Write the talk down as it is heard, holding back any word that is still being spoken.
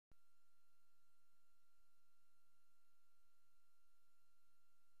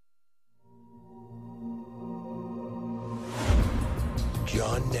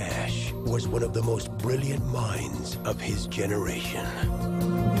was one of the most brilliant minds of his generation.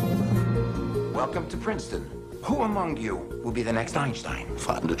 Welcome to Princeton. Who among you will be the next Einstein?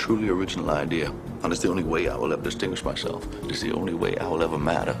 Find a truly original idea. And it's the only way I will ever distinguish myself. It's the only way I will ever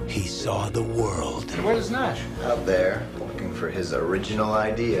matter. He saw the world. Where's Nash? Out there, looking for his original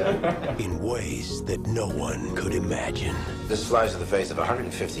idea. In ways that no one could imagine. This flies in the face of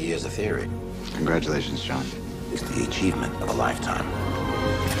 150 years of theory. Congratulations, John. It's the achievement of a lifetime.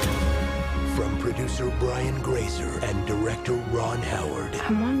 From producer Brian Grazer and director Ron Howard.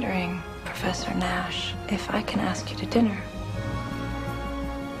 I'm wondering, Professor Nash, if I can ask you to dinner.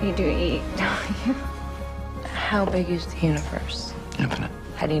 You do eat, don't you? How big is the universe? Infinite.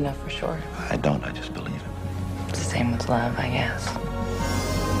 How do you know for sure? I don't, I just believe it. It's the same with love, I guess.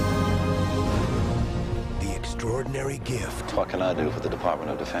 The extraordinary gift What can I do for the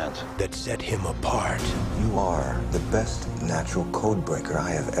Department of Defense? that set him apart. You are the best natural code breaker I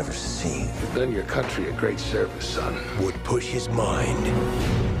have ever seen. You've done your country a great service, son. Would push his mind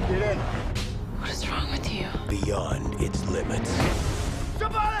Get in. What is wrong with you? beyond its limits.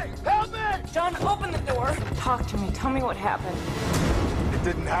 Somebody, help me! John, open the door. Talk to me. Tell me what happened. It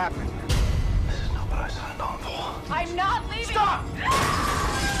didn't happen. This is not what I signed on for. I'm not leaving. Stop!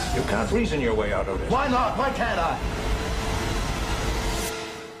 You can't reason your way out of this. Why not? Why can't I?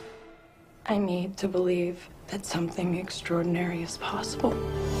 I need to believe that something extraordinary is possible.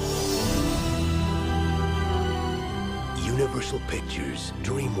 Universal Pictures,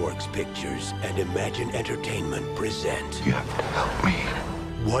 DreamWorks Pictures, and Imagine Entertainment present You have to help me.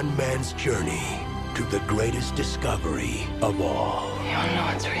 one man's journey to the greatest discovery of all. You don't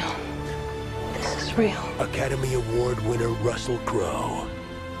know it's real. This is real. Academy Award winner Russell Crowe,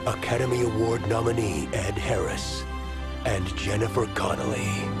 Academy Award nominee Ed Harris, and Jennifer Connelly.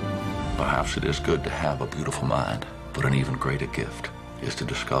 Perhaps it is good to have a beautiful mind, but an even greater gift is to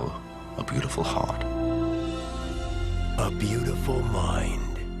discover a beautiful heart. A Beautiful Mind.